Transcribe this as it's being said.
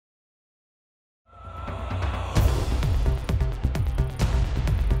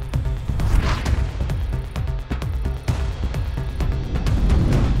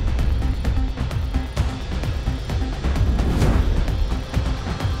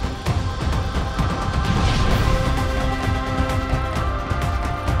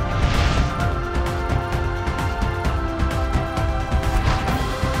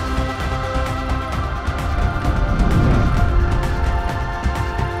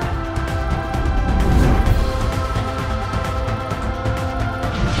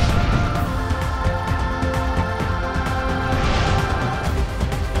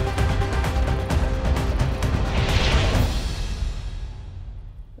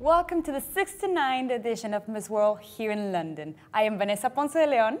Welcome to the 69th edition of Miss World here in London. I am Vanessa Ponce de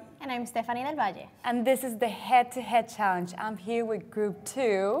Leon. And I'm Stephanie Del Valle. And this is the head-to-head challenge. I'm here with Group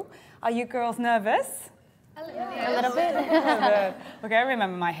 2. Are you girls nervous? A little bit. Okay, I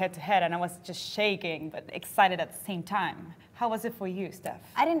remember my head-to-head and I was just shaking, but excited at the same time. How was it for you, Steph?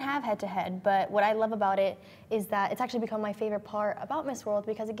 I didn't have head-to-head, but what I love about it is that it's actually become my favorite part about Miss World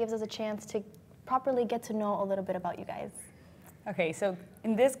because it gives us a chance to properly get to know a little bit about you guys. Okay, so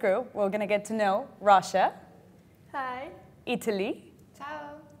in this group, we're gonna get to know Russia. Hi. Italy.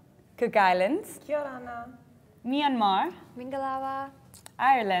 Ciao. Cook Islands. Kia ora. Myanmar. Mingalava.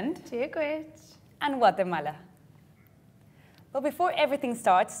 Ireland. Tiekwich. And Guatemala. But before everything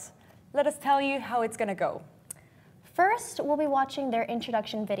starts, let us tell you how it's gonna go. First, we'll be watching their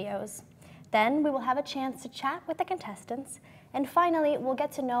introduction videos. Then we will have a chance to chat with the contestants. And finally, we'll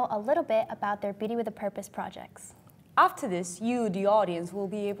get to know a little bit about their Beauty with a Purpose projects. After this, you, the audience, will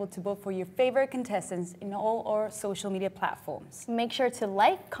be able to vote for your favorite contestants in all our social media platforms. Make sure to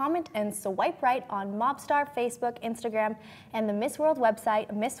like, comment, and swipe right on Mobstar, Facebook, Instagram, and the Miss World website,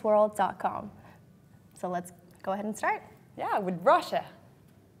 missworld.com. So let's go ahead and start. Yeah, with Russia.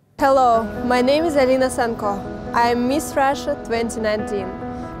 Hello, my name is Alina Sanko. I am Miss Russia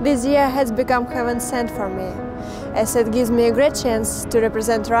 2019. This year has become heaven sent for me, as it gives me a great chance to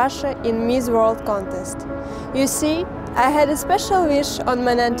represent Russia in Miss World contest. You see, I had a special wish on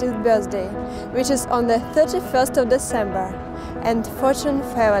my 19th birthday, which is on the 31st of December, and fortune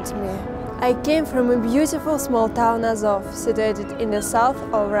favored me. I came from a beautiful small town Azov, situated in the south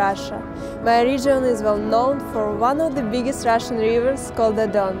of Russia. My region is well known for one of the biggest Russian rivers called the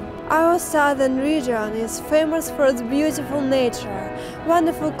Don. Our southern region is famous for its beautiful nature,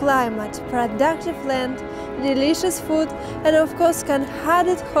 wonderful climate, productive land, delicious food, and of course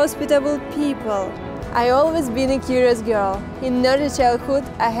kind-hearted, hospitable people. I always been a curious girl. In early childhood,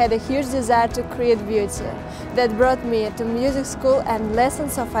 I had a huge desire to create beauty. That brought me to music school and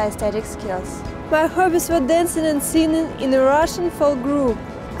lessons of aesthetic skills. My hobbies were dancing and singing in a Russian folk group.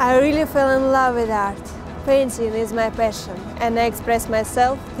 I really fell in love with art. Painting is my passion, and I express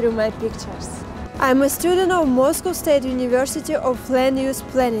myself through my pictures. I'm a student of Moscow State University of Land Use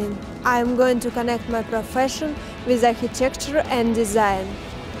Planning. I'm going to connect my profession with architecture and design.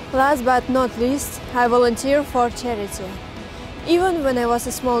 Last but not least, I volunteer for charity. Even when I was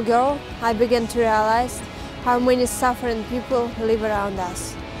a small girl, I began to realize how many suffering people live around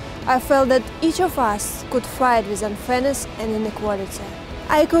us. I felt that each of us could fight with unfairness and inequality.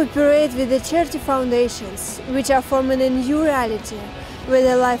 I cooperate with the charity foundations, which are forming a new reality, where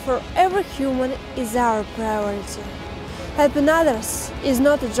the life for every human is our priority. Helping others is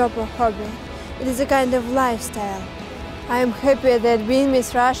not a job or hobby, it is a kind of lifestyle. I am happy that being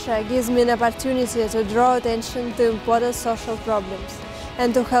Miss Russia gives me an opportunity to draw attention to important social problems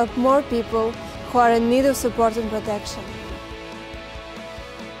and to help more people who are in need of support and protection.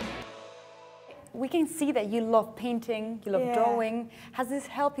 We can see that you love painting, you love drawing. Has this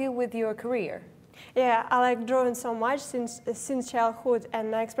helped you with your career? Yeah, I like drawing so much since childhood,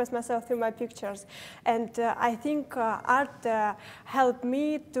 and I express myself through my pictures. And I think art helped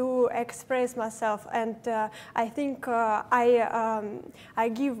me to express myself, and I think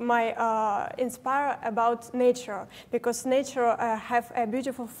I give my inspire about nature, because nature have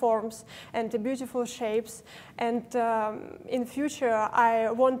beautiful forms and beautiful shapes. And in future, I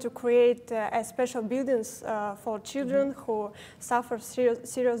want to create special buildings for children who suffer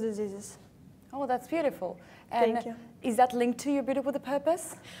serious diseases. Oh, that's beautiful. And Thank you. Is that linked to your Beauty with a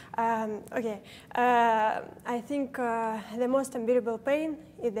Purpose? Okay. I think the most unbearable pain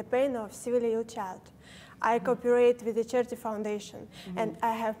is the pain of severely ill child. I cooperate with the Charity Foundation, and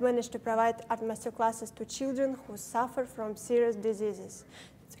I have managed to provide art master classes to children who suffer from serious diseases,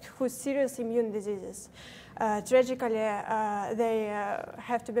 serious immune diseases. Tragically, they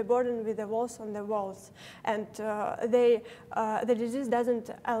have to be burdened with the walls on the walls, and the disease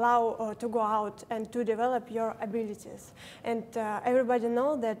doesn't allow to go out and to develop your abilities. And everybody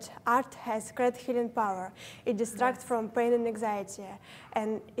knows that art has great healing power. It distracts from pain and anxiety,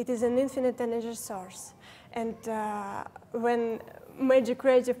 and it is an infinite energy source. And when magic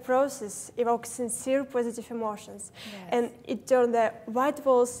creative process evokes sincere positive emotions, and it turns the white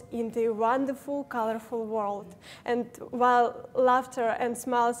walls into a wonderful, colorful world. And while laughter and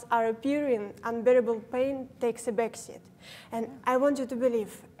smiles are appearing, unbearable pain takes a backseat. And I want you to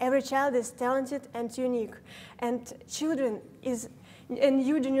believe every child is talented and unique, and children is a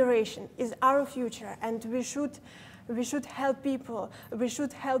new generation, is our future, and we should we should help people, we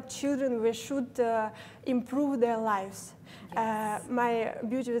should help children, we should improve their lives. Yes. My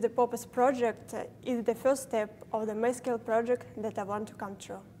Beauty with the Purpose project is the first step of the MyScale project that I want to come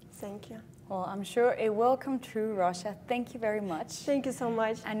true. Thank you. Well, I'm sure it will come true, Rasha. Thank you very much. Thank you so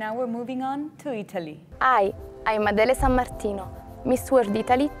much. And now we're moving on to Italy. Hi, I'm Adele San Martino, Miss World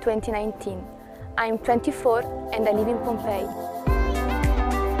Italy 2019. I'm 24 and I live in Pompeii.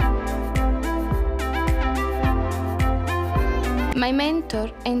 My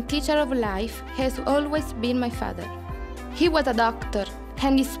mentor and teacher of life has always been my father. He was a doctor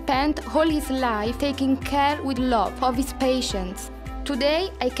and he spent all his life taking care with love of his patients. Today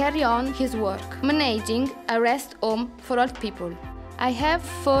I carry on his work, managing a rest home for old people. I have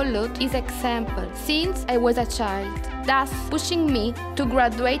followed his example since I was a child, thus pushing me to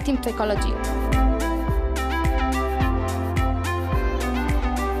graduate in psychology.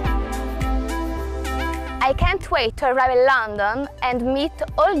 I can't wait to arrive in London and meet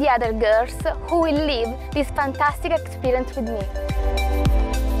all the other girls who will live this fantastic experience with me.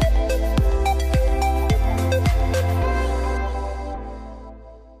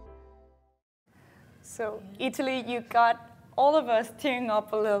 So, Italy, you got all of us tearing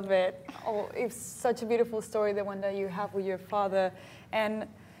up a little bit. Oh, it's such a beautiful story, the one that you have with your father. And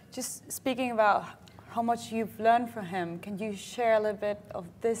just speaking about how much you've learned from him, can you share a little bit of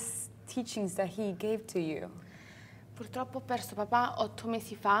this teachings that he gave to you? Purtroppo ho perso papà 8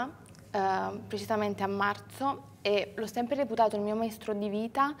 mesi fa, precisamente a marzo, e l'ho sempre reputato il mio maestro di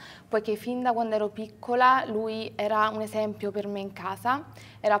vita, poiché fin da quando ero piccola lui era un esempio per me in casa.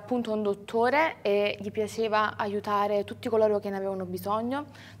 Era appunto un dottore e gli piaceva aiutare tutti coloro che ne avevano bisogno,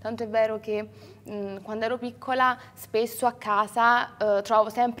 tanto è vero che quando ero piccola spesso a casa trovavo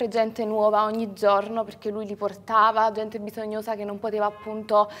sempre gente nuova ogni giorno, perché lui li portava, gente bisognosa che non poteva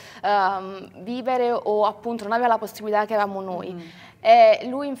appunto vivere o appunto non aveva la possibilità che avevamo noi. E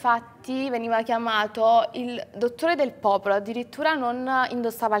lui infatti veniva chiamato il dottore del popolo, addirittura non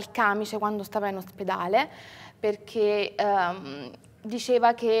indossava il camice quando stava in ospedale, perché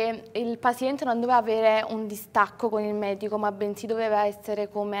diceva che il paziente non doveva avere un distacco con il medico, ma bensì doveva essere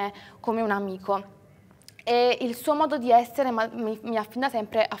come un amico. E il suo modo di essere mi ha fin da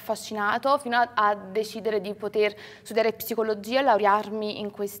sempre affascinato, fino a decidere di poter studiare psicologia e laurearmi in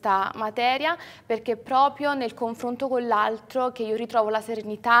questa materia, perché proprio nel confronto con l'altro che io ritrovo la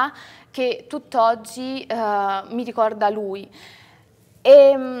serenità che tutt'oggi mi ricorda lui.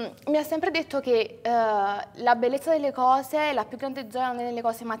 E mi ha sempre detto che la bellezza delle cose, la più grande gioia non è nelle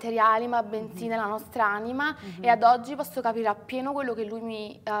cose materiali, ma bensì nella nostra anima, e ad oggi posso capire appieno quello che lui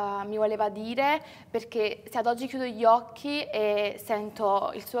mi voleva dire, perché se ad oggi chiudo gli occhi e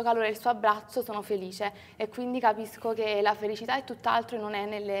sento il suo calore e il suo abbraccio sono felice, e quindi capisco che la felicità è tutt'altro e non è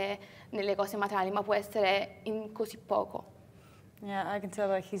nelle cose materiali, ma può essere in così poco. Yeah, I can tell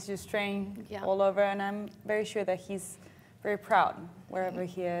that he's just trained Yeah. all over, and I'm very sure that he's very proud wherever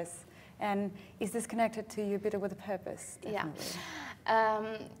he is. And is this connected to your Beauty with a Purpose? Definitely.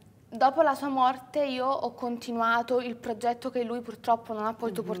 Yeah. Dopo la sua morte io ho continuato il progetto che lui purtroppo non ha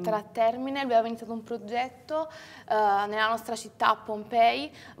potuto portare a termine. Lui aveva iniziato un progetto nella nostra città, a Pompei,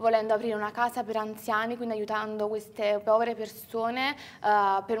 volendo aprire una casa per anziani, quindi aiutando queste povere persone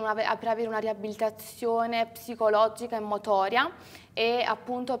per avere una riabilitazione psicologica e motoria, e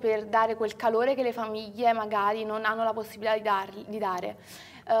appunto per dare quel calore che le famiglie magari non hanno la possibilità di dare.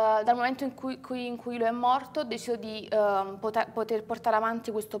 Dal momento in cui lui è morto ho deciso di poter portare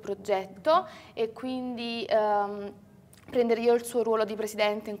avanti questo progetto e quindi prendere io il suo ruolo di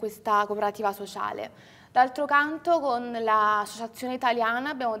presidente in questa cooperativa sociale. D'altro canto, con l'associazione italiana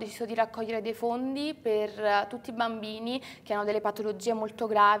abbiamo deciso di raccogliere dei fondi per tutti i bambini che hanno delle patologie molto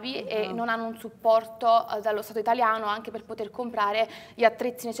gravi e non hanno un supporto dallo Stato italiano, anche per poter comprare gli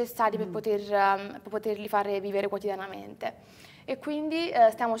attrezzi necessari per poterli fare vivere quotidianamente. E quindi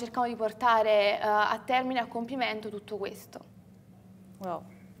stiamo cercando di portare a termine, a compimento tutto questo. Well,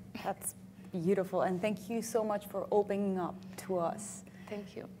 that's beautiful, and thank you so much for opening up to us.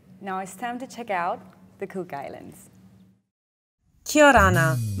 Thank you. Now it's time to check out the Cook Islands. Kia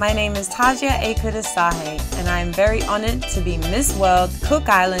orana, my name is Tajia Ekudasahe, and I am very honored to be Miss World Cook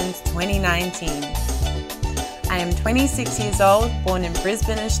Islands 2019. I am 26 years old, born in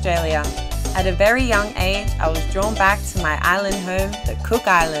Brisbane, Australia. At a very young age, I was drawn back to my island home, the Cook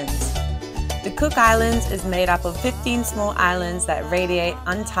Islands. The Cook Islands is made up of 15 small islands that radiate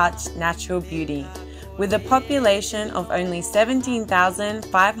untouched natural beauty. With a population of only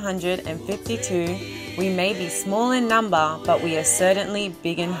 17,552, we may be small in number, but we are certainly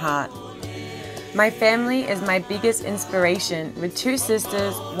big in heart. My family is my biggest inspiration, with 2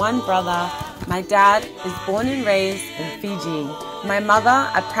 sisters, 1 brother, My dad is born and raised in Fiji. My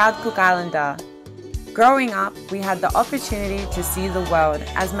mother, a proud Cook Islander. Growing up, we had the opportunity to see the world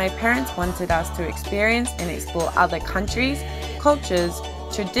as my parents wanted us to experience and explore other countries, cultures,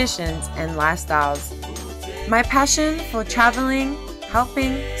 traditions, and lifestyles. My passion for traveling,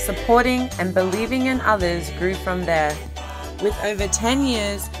 helping, supporting, and believing in others grew from there. With over 10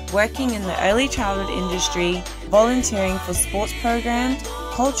 years working in the early childhood industry, volunteering for sports programs,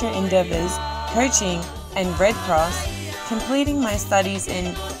 culture endeavors, coaching, and Red Cross, completing my studies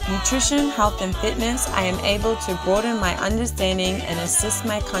in nutrition, health, and fitness, I am able to broaden my understanding and assist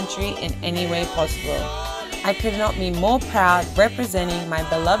my country in any way possible. I could not be more proud representing my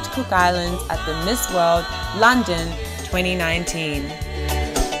beloved Cook Islands at the Miss World London 2019.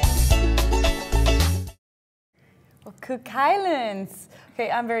 Well, Cook Islands. Okay,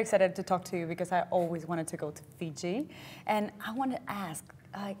 I'm very excited to talk to you because I always wanted to go to Fiji. And I want to ask,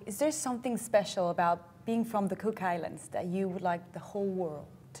 is there something special about being from the Cook Islands that you would like the whole world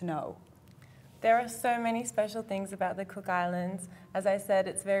to know? There are so many special things about the Cook Islands. As I said,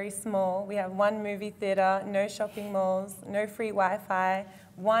 it's very small. We have one movie theatre, no shopping malls, no free Wi-Fi,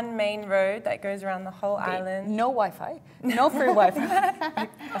 one main road that goes around the whole island. No Wi-Fi? No free Wi-Fi?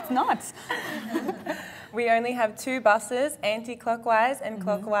 That's nuts. We only have 2 buses, anti-clockwise and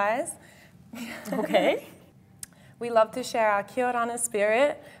clockwise. Okay. We love to share our Kia Orana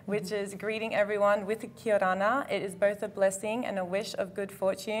spirit, which is greeting everyone with a Kia Orana. It is both a blessing and a wish of good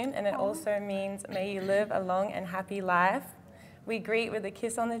fortune, and it also means may you live a long and happy life. We greet with a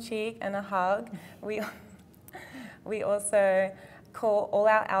kiss on the cheek and a hug. We also call all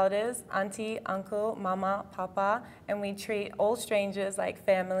our elders, auntie, uncle, mama, papa, and we treat all strangers like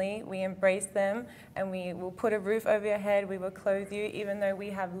family. We embrace them, and we will put a roof over your head. We will clothe you, even though we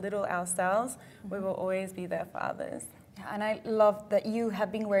have little ourselves. We will always be there for others. And I love that you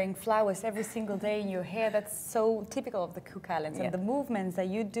have been wearing flowers every single day in your hair. That's so typical of the Cook Islands. Yeah. And the movements that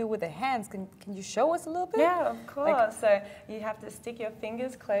you do with the hands. Can you show us a little bit? Yeah, of course. So you have to stick your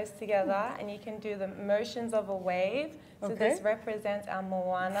fingers close together, and you can do the motions of a wave. So this represents our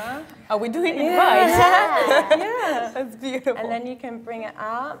moana. Are we doing it right? Yeah. That's beautiful. And then you can bring it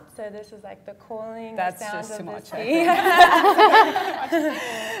up. So this is like the calling, That's the sound just too of much. the sea.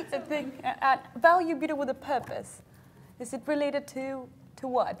 The thing, value beauty with a purpose. Is it related to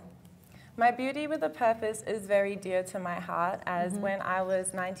what? My beauty with a purpose is very dear to my heart, as when I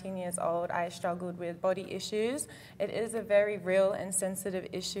was 19 years old, I struggled with body issues. It is a very real and sensitive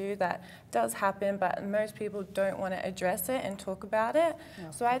issue that does happen, but most people don't want to address it and talk about it.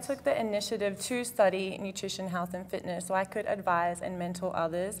 No. So I took the initiative to study nutrition, health, and fitness so I could advise and mentor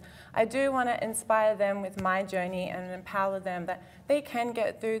others. I do want to inspire them with my journey and empower them that they can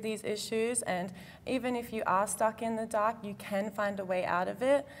get through these issues, and even if you are stuck in the dark, you can find a way out of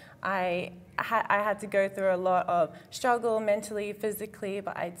it. I had to go through a lot of struggle mentally, physically,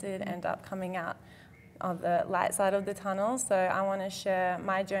 but I did end up coming out of the light side of the tunnel. So I want to share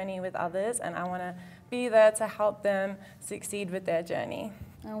my journey with others, and I want to be there to help them succeed with their journey.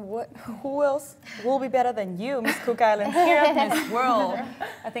 And who else will be better than you, Miss Cook Islands, here at Miss World?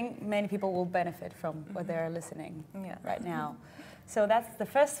 I think many people will benefit from what they're listening right now. So that's the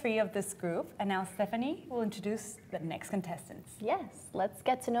first 3 of this group, and now Stephanie will introduce the next contestants. Yes, let's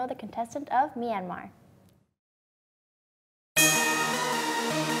get to know the contestant of Myanmar.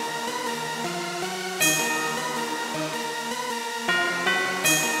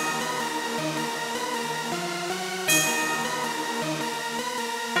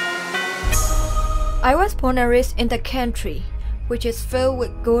 I was born and raised in the country, which is filled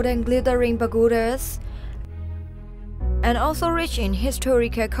with gold and glittering pagodas, and also rich in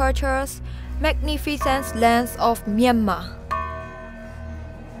historical cultures, magnificent lands of Myanmar.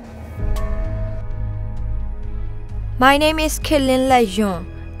 My name is Kaylin Lejeune.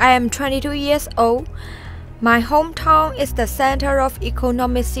 I am 22 years old. My hometown is the center of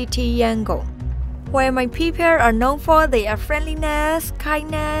economic city Yangon, where my people are known for their friendliness,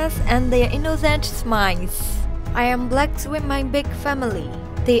 kindness, and their innocent smiles. I am blessed with my big family.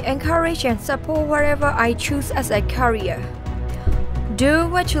 They encourage and support whatever I choose as a career. Do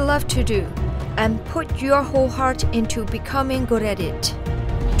what you love to do and put your whole heart into becoming good at it.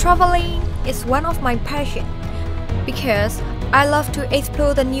 Traveling is one of my passions because I love to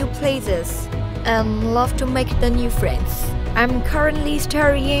explore the new places and love to make the new friends. I'm currently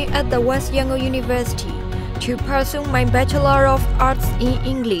studying at the West Yangon University to pursue my Bachelor of Arts in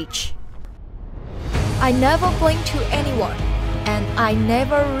English. I never blame to anyone, and I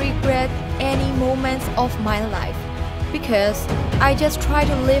never regret any moments of my life because I just try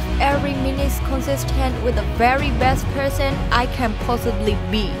to live every minute consistent with the very best person I can possibly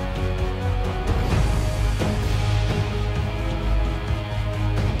be.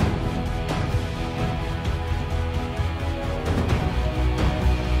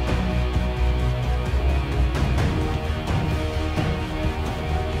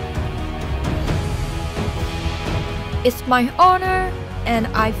 It's my honor, and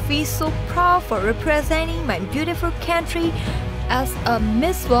I feel so proud for representing my beautiful country as a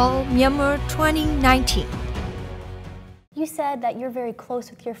Miss World Myanmar 2019. You said that you're very close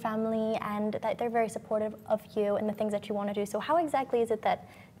with your family and that they're very supportive of you and the things that you want to do. So how exactly is it that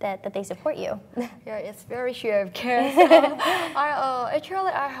they support you? Yeah, it's very sure because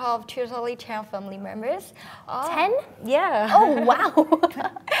actually I have totally 10 family members. 10? Yeah. Oh, wow.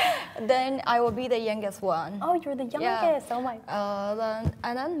 Then I will be the youngest one. Oh, you're the youngest. Yeah. Oh my.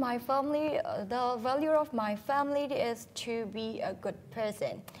 Then my family, the value of my family is to be a good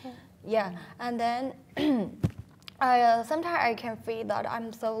person. Yeah, and then sometimes I can feel that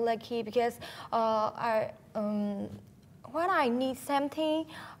I'm so lucky because when I need something,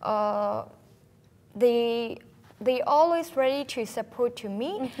 they always ready to support to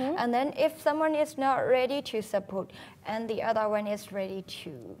me. And then if someone is not ready to support, and the other one is ready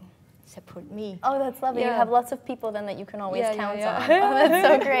to support me. Oh, that's lovely. Yeah. You have lots of people then that you can always count on. Yeah. Oh, that's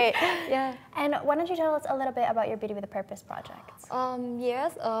so great. Yeah. And why don't you tell us a little bit about your Beauty with a Purpose project?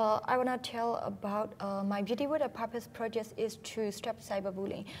 Yes, I want to tell about my Beauty with a Purpose project is to stop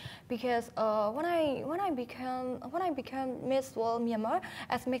cyberbullying, because when I became Miss World Myanmar,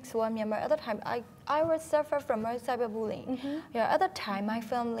 as Miss World Myanmar, at the time I was suffer from cyberbullying. Yeah, at the time my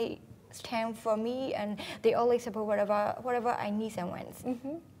family stand for me and they always support whatever I need someone.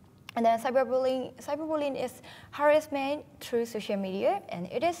 And then cyberbullying is harassment through social media, and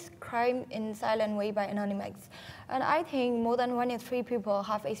it is crime in silent way by anonymous. And I think more than 1 in 3 people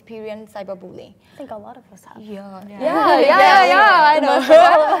have experienced cyberbullying. I think a lot of us have. Yeah, I know.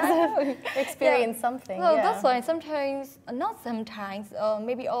 All of us have experienced something. Well, that's why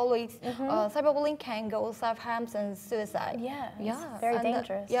maybe always, cyberbullying can go self-harm and suicide. It's very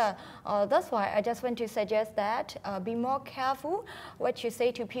dangerous. That's why I just want to suggest that be more careful what you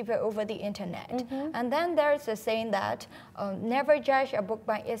say to people over the internet. And then there's a saying that never judge a book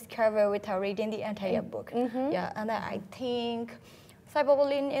by its cover without reading the entire book. Yeah, and then I think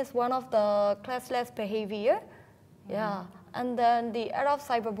cyberbullying is one of the classless behavior. Yeah, and then the act of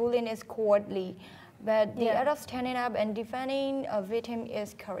cyberbullying is cowardly, but the act of standing up and defending a victim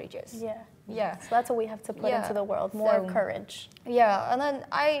is courageous. Yeah. So that's what we have to put into the world, more courage. Yeah, and then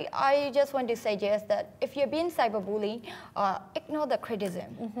I just want to suggest that if you're being cyberbullied, ignore the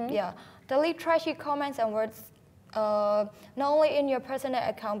criticism. Yeah, delete trashy comments and words, not only in your personal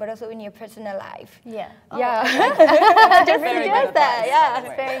account but also in your personal life. Just suggest that.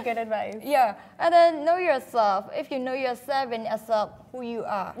 That's very good advice. Yeah, and then know yourself. If you know yourself and accept who you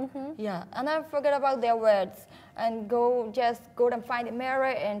are. Yeah, and then forget about their words and just go and find a mirror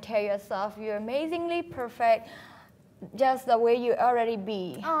and tell yourself you're amazingly perfect, just the way you already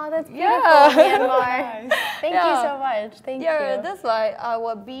be. Oh, that's beautiful, Myanmar. Thank you so much. Thank you. Yeah, that's why I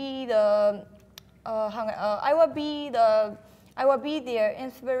will be the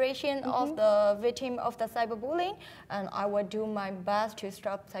inspiration of the victim of the cyberbullying, and I will do my best to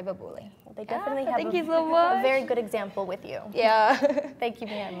stop cyberbullying. Well, they definitely have a very good example with you. Yeah. Thank you,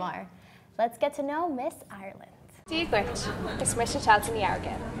 Myanmar. Let's get to know Miss Ireland. It's Mr. Chelsea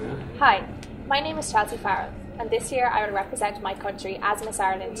Niarga. Hi, my name is Chelsea Farrell, and this year I will represent my country as Miss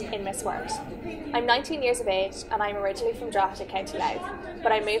Ireland in Miss World. I'm 19 years of age and I'm originally from Drogheda, County Louth,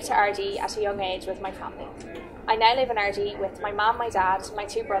 but I moved to RD at a young age with my family. I now live in RD with my mum, my dad, my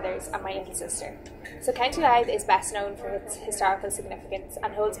 2 brothers and my little sister. So County Louth is best known for its historical significance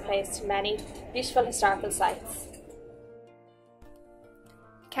and holds a place to many beautiful historical sites.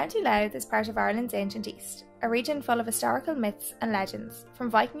 County Louth is part of Ireland's ancient East, a region full of historical myths and legends, from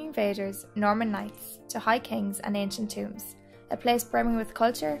Viking invaders, Norman knights, to high kings and ancient tombs, a place brimming with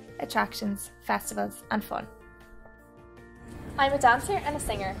culture, attractions, festivals and fun. I'm a dancer and a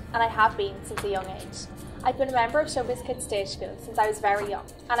singer, and I have been since a young age. I've been a member of Showbiz Kids Stage School since I was very young,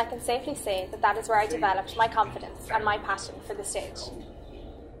 and I can safely say that that is where I developed my confidence and my passion for the stage.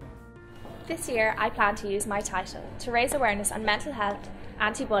 This year I plan to use my title to raise awareness on mental health,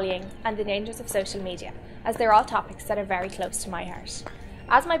 anti-bullying and the dangers of social media, as they're all topics that are very close to my heart.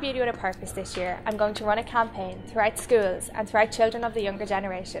 As my Beauty with a Purpose this year, I'm going to run a campaign throughout schools and throughout children of the younger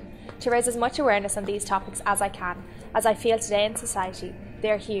generation to raise as much awareness on these topics as I can, as I feel today in society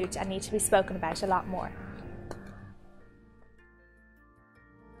they're huge and need to be spoken about a lot more.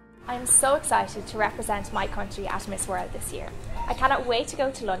 I am so excited to represent my country at Miss World this year. I cannot wait to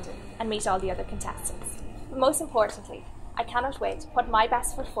go to London and meet all the other contestants. But most importantly, I cannot wait to put my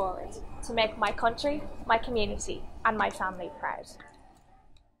best foot forward to make my country, my community and my family proud.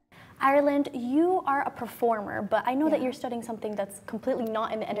 Ireland, you are a performer, but I know that you're studying something that's completely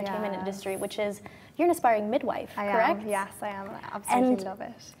not in the entertainment industry, which is you're an aspiring midwife, correct? Yes, I am. I absolutely love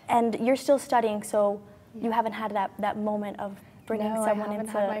it. And you're still studying, so You haven't had that moment of bringing someone I haven't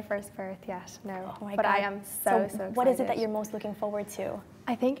into... had my first birth yet, no. Oh my but God. I am so excited. What is it that you're most looking forward to?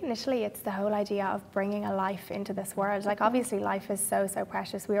 I think initially it's the whole idea of bringing a life into this world. Like obviously life is so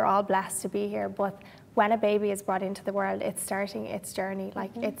precious. We are all blessed to be here, but when a baby is brought into the world, it's starting its journey.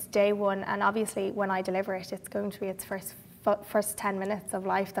 Like it's day one, and obviously when I deliver it, it's going to be its first 10 minutes of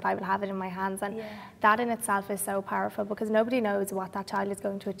life that I will have it in my hands, and that in itself is so powerful because nobody knows what that child is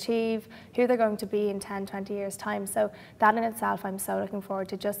going to achieve, who they're going to be in 10, 20 years time. So that in itself, I'm so looking forward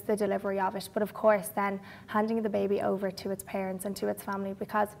to just the delivery of it. But of course then handing the baby over to its parents and to its family,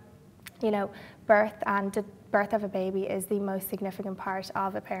 because you know, birth and the birth of a baby is the most significant part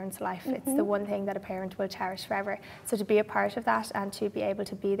of a parent's life. It's the one thing that a parent will cherish forever. So to be a part of that and to be able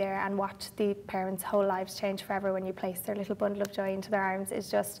to be there and watch the parents' whole lives change forever when you place their little bundle of joy into their arms is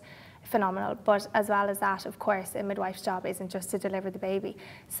just phenomenal. But as well as that, of course, a midwife's job isn't just to deliver the baby.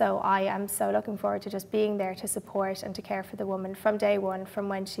 So I am so looking forward to just being there to support and to care for the woman from day one, from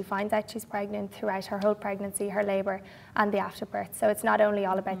when she finds out she's pregnant, throughout her whole pregnancy, her labour and the afterbirth. So it's not only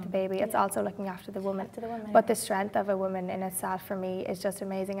all about the baby, it's also looking after the woman. But the strength of a woman in itself for me is just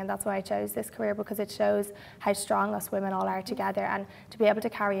amazing, and that's why I chose this career, because it shows how strong us women all are together, and to be able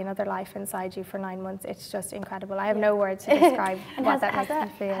to carry another life inside you for 9 months, it's just incredible. I have no words to describe what that makes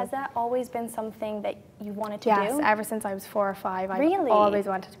me feel. Has that always been something that you wanted to do? Yes, ever since I was 4 or 5, Really? I've always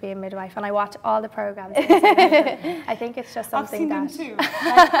wanted to be a midwife, and I watch all the programs. I think it's just something I've seen that... them too.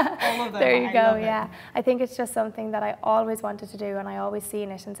 Like, all of them. There you go, yeah. I think it's just something that I always wanted to do, and I always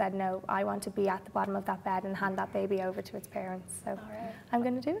seen it and said, no, I want to be at the bottom of that bed and hand that baby over to its parents. So I'm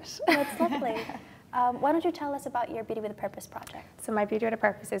going to do it. That's lovely. Why don't you tell us about your Beauty with a Purpose project? So my Beauty with a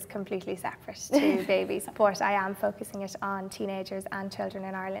Purpose is completely separate to babies, but I am focusing it on teenagers and children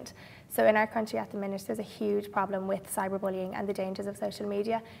in Ireland. So in our country at the minute, there's a huge problem with cyberbullying and the dangers of social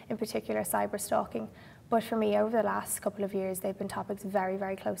media, in particular cyber stalking. But for me, over the last couple of years, they've been topics very,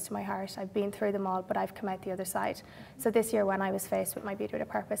 very close to my heart. I've been through them all, but I've come out the other side. So this year, when I was faced with my Beauty with a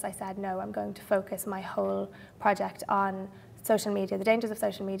Purpose, I said, no, I'm going to focus my whole project on social media, the dangers of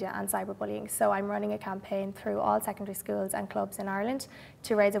social media and cyberbullying. So I'm running a campaign through all secondary schools and clubs in Ireland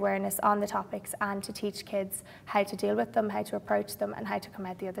to raise awareness on the topics and to teach kids how to deal with them, how to approach them, and how to come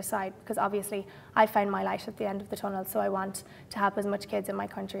out the other side. Because obviously I found my light at the end of the tunnel, so I want to help as much kids in my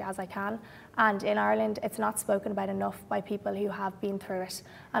country as I can. And in Ireland, it's not spoken about enough by people who have been through it.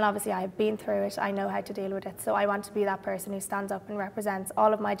 And obviously I have been through it, I know how to deal with it. So I want to be that person who stands up and represents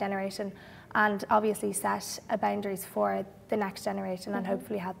all of my generation, and obviously set boundaries for the next generation and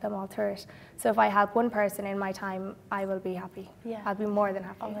hopefully help them all through it. So if I help one person in my time, I will be happy. I'll be more than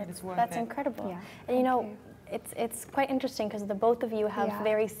happy. That's incredible. Yeah. And you know, it's quite interesting because the both of you have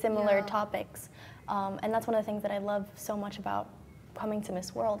very similar topics. And that's one of the things that I love so much about coming to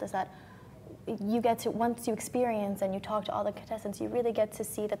Miss World, is that you get to, once you experience and you talk to all the contestants, you really get to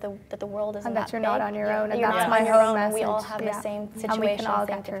see that the world isn't that big. And that you're not on your own, and you're that's not my on your whole own, message. and we all have the same situation, and we can all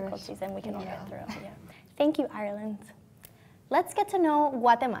same get through difficulties, it. and we can all get through it. Thank you, Ireland. Let's get to know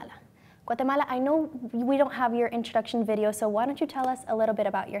Guatemala. Guatemala, I know we don't have your introduction video, so why don't you tell us a little bit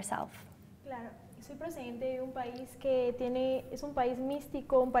about yourself? Claro, soy procedente de un país que es un país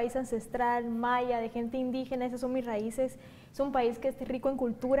místico, un país ancestral, maya, de gente indígena, esas son mis raíces. Es un país que es rico en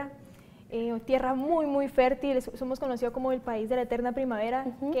cultura, tierra muy, muy fértil. Somos conocidos como el país de la eterna primavera,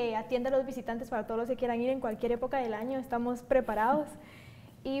 que atiende a los visitantes para todos los que quieran ir en cualquier época del año. Estamos preparados.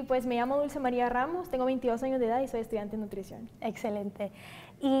 Y pues me llamo Dulce María Ramos, tengo 22 años de edad y soy estudiante de nutrición. Excelente.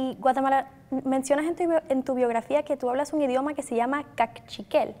 Y Guatemala, mencionas en tu biografía que tú hablas un idioma que se llama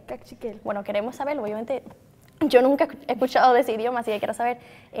Cachiquel. Cachiquel. Bueno, queremos saberlo. Obviamente, yo nunca he escuchado de ese idioma, así que quiero saber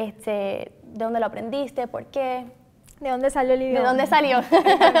de dónde lo aprendiste, por qué. ¿De dónde salió el idioma? ¿De dónde salió?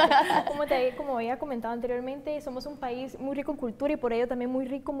 Como había comentado anteriormente, somos un país muy rico en cultura y por ello también muy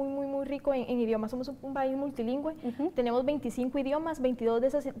rico, muy rico en idiomas. Somos un país multilingüe, tenemos 25 idiomas, 22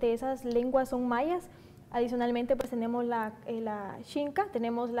 de esas lenguas son mayas. Adicionalmente, pues tenemos la xinca,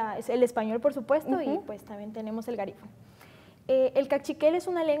 tenemos el español, por supuesto, y pues también tenemos el garífuna. El cachiquel es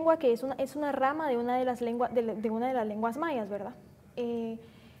una lengua que es una rama de una de las lenguas mayas, ¿verdad?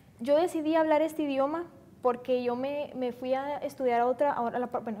 Yo decidí hablar este idioma porque yo me fui a estudiar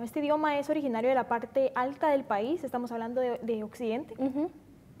bueno, este idioma es originario de la parte alta del país, estamos hablando de Occidente.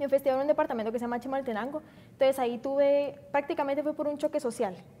 Me fui a estudiar en un departamento que se llama Chimaltenango, entonces ahí prácticamente fue por un choque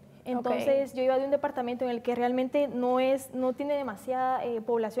social. Entonces yo iba de un departamento en el que realmente no tiene demasiada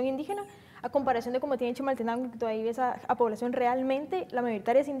población indígena, a comparación de como tiene Chimaltenango, que todavía ves a población realmente, la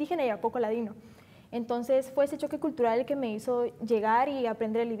mayoritaria es indígena y a poco ladino. Entonces fue ese choque cultural el que me hizo llegar y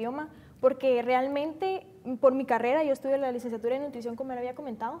aprender el idioma, porque realmente por mi carrera, yo estudio la licenciatura en nutrición como le había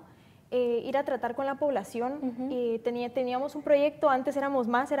comentado, ir a tratar con la población. Teníamos un proyecto, antes éramos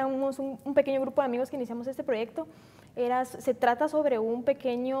más, éramos un pequeño grupo de amigos que iniciamos este proyecto. Se trata sobre un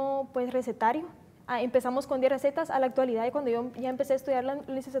pequeño pues, recetario. Empezamos con 10 recetas, a la actualidad, y cuando yo ya empecé a estudiar la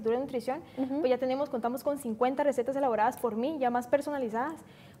licenciatura de nutrición, pues ya contamos con 50 recetas elaboradas por mí, ya más personalizadas,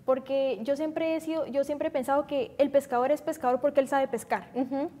 porque yo siempre he pensado que el pescador es pescador porque él sabe pescar.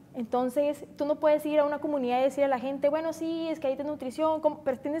 Entonces, tú no puedes ir a una comunidad y decir a la gente, bueno, sí, es que hay nutrición,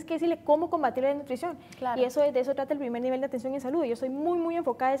 pero tienes que decirle cómo combatir la desnutrición. Claro. Y de eso trata el primer nivel de atención en salud. Yo soy muy, muy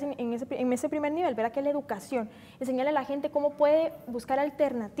enfocada en ese primer nivel, ¿verdad? Que es la educación. Enseñarle a la gente cómo puede buscar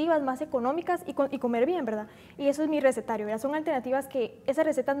alternativas más económicas y comer bien, ¿verdad? Y eso es mi recetario, ¿verdad? Son alternativas que esas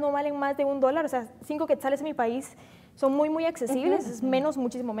recetas no valen más de $1, o sea, 5 quetzales en mi país son muy, muy accesibles, es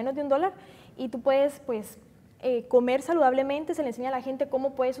muchísimo menos de $1, y tú puedes, pues, comer saludablemente. Se le enseña a la gente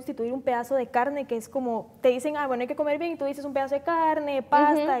cómo puede sustituir un pedazo de carne, que es como, te dicen, bueno, hay que comer bien, y tú dices un pedazo de carne,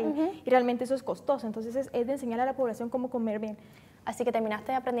 pasta, y realmente eso es costoso. Entonces es de enseñar a la población cómo comer bien. Así que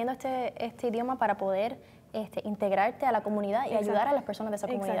terminaste aprendiendo este idioma para poder integrarte a la comunidad y ayudar a las personas de esa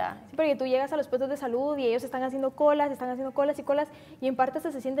comunidad. Sí, porque tú llegas a los puestos de salud y ellos están haciendo colas y colas, y en parte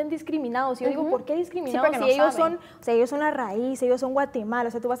hasta se sienten discriminados. Y yo digo, ¿por qué discriminados? Sí, si ellos son la raíz, ellos son Guatemala.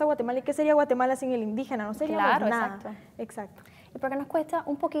 O sea, tú vas a Guatemala, ¿y qué sería Guatemala sin el indígena? No sería nada. Exacto. ¿Y por qué nos cuesta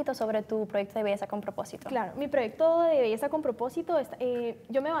un poquito sobre tu proyecto de Belleza con Propósito? Claro, mi proyecto de Belleza con Propósito,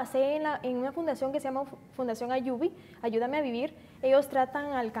 yo me basé en una fundación que se llama Fundación Ayubi, Ayúdame a Vivir. Ellos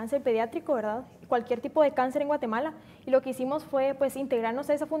tratan al cáncer pediátrico, ¿verdad? Cualquier tipo de cáncer en Guatemala. Y lo que hicimos fue pues integrarnos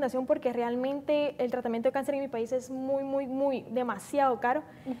a esa fundación, porque realmente el tratamiento de cáncer en mi país es muy demasiado caro.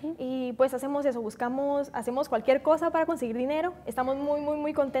 Y pues hacemos eso, hacemos cualquier cosa para conseguir dinero. Estamos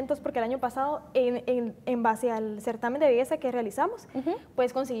muy contentos porque el año pasado, en base al certamen de belleza que realizamos,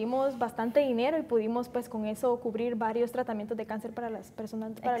 pues conseguimos bastante dinero y pudimos pues con eso cubrir varios tratamientos de cáncer para las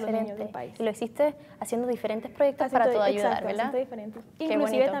personas, para los niños del país. Y lo hiciste haciendo diferentes proyectos para todo ayudar, ¿verdad? Diferentes.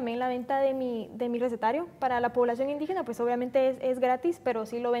 Inclusive también la venta de mi recetario para la población indígena, pues obviamente es gratis, pero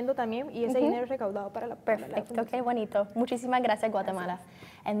sí lo vendo también, y ese dinero es recaudado para la Perfecto, qué bonito. Muchísimas gracias, Guatemala.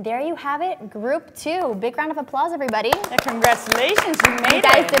 And there you have it, Group 2. Big round of applause, everybody. Congratulations, you made it.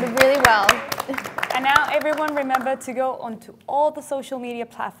 You guys did really well. And now everyone remember to go onto all the social media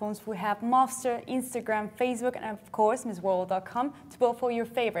platforms. We have Monster, Instagram, Facebook, and of course, MissWorld.com to vote for your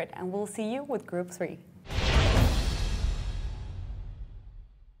favorite. And we'll see you with Group 3.